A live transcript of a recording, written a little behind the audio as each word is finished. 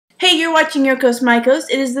Hey, you're watching Your Coast, My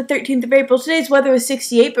Coast. It is the 13th of April. Today's weather is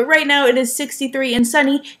 68, but right now it is 63 and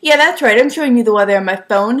sunny. Yeah, that's right. I'm showing you the weather on my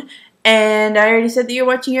phone. And I already said that you're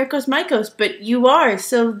watching Your Coast, My Coast, but you are,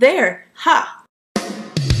 so there. Ha!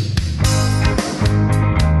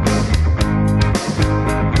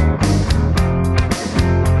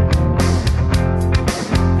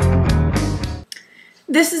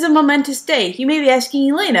 This is a momentous day. You may be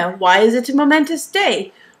asking Elayna, why is it a momentous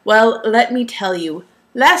day? Well, let me tell you.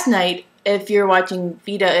 Last night, if you're watching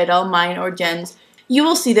Vita et al., mine, or Jen's, you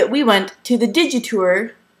will see that we went to the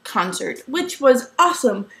DigiTour concert, which was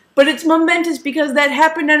awesome. But it's momentous because that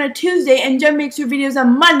happened on a Tuesday and Jen makes her videos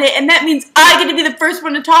on Monday, and that means I get to be the first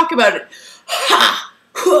one to talk about it. Ha!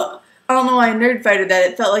 Huh. I don't know why I nerd fighted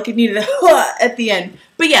that. It felt like it needed a huh at the end.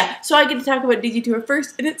 But yeah, so I get to talk about DigiTour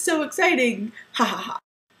first, and it's so exciting. Ha ha ha.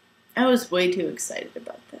 I was way too excited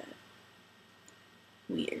about that.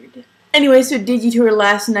 Weird. Anyway, so DigiTour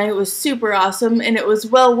last night was super awesome, and it was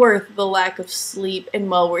well worth the lack of sleep and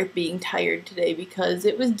well worth being tired today because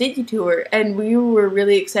it was DigiTour, and we were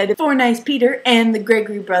really excited for Nice Peter and the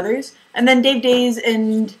Gregory brothers, and then Dave Days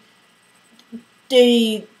and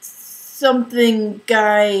Day something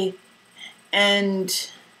guy,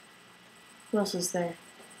 and who else was there?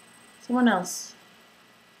 Someone else.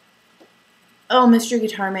 Oh, Mr.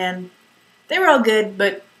 Guitar Man. They were all good,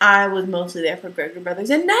 but I was mostly there for Gregory Brothers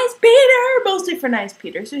and Nice Peter! Mostly for Nice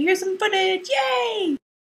Peter. So here's some footage. Yay!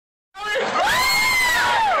 The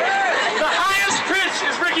highest pitch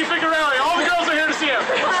is Ricky Figueroa. All the girls are here to see him.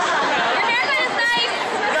 Your haircut is nice.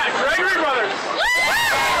 Yeah, Gregory Brothers.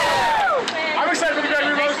 I'm excited for the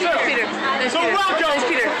Gregory Brothers too. Nice Peter. Nice So Peter. welcome. Nice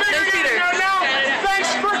Peter. Nice Nice Peter. Now.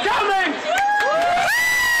 Thanks for coming.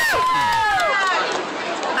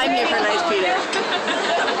 I'm here for Nice Peter.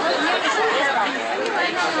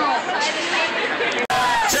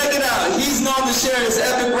 Check it out. He's known to share his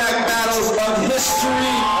epic rap battles of history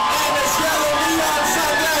and his yellow neon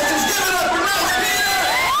sunglasses. Give it up for Nice Peter!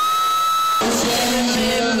 Standing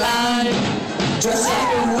in line, dressed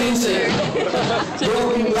like a wizard.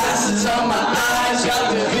 Broken glasses on my eyes,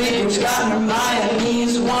 got the fingers, got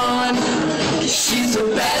Hermione's wand. She's the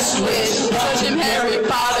best witch, watching Harry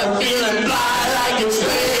Potter, feeling fly like it's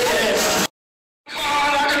British.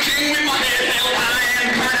 Like a king with my head held high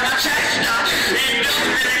and kind of my chest now. It doesn't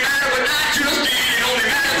really matter what I just did, it only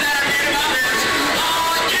matters that I get my best.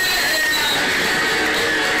 Oh yeah!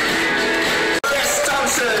 Yes,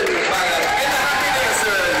 Thompson, by the Happy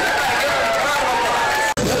Dancer.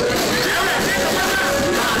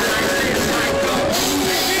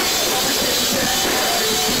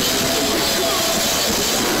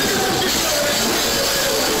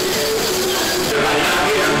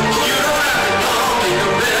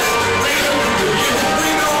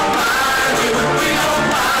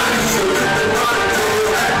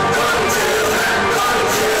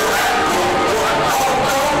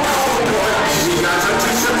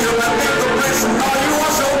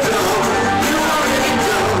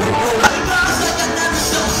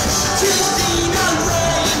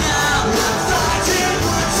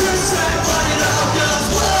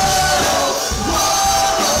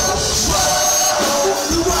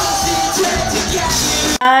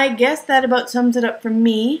 I guess that about sums it up for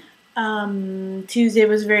me. Tuesday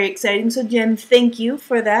was very exciting, so Jen, thank you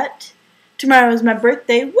for that. Tomorrow is my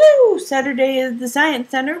birthday, woo! Saturday is the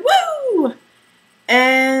Science Center, woo!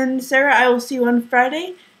 And Sarah, I will see you on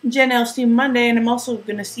Friday. Jen, I'll see you Monday, and I'm also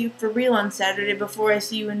going to see you for real on Saturday before I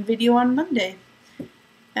see you in video on Monday.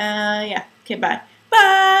 Yeah, okay, bye.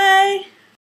 Bye!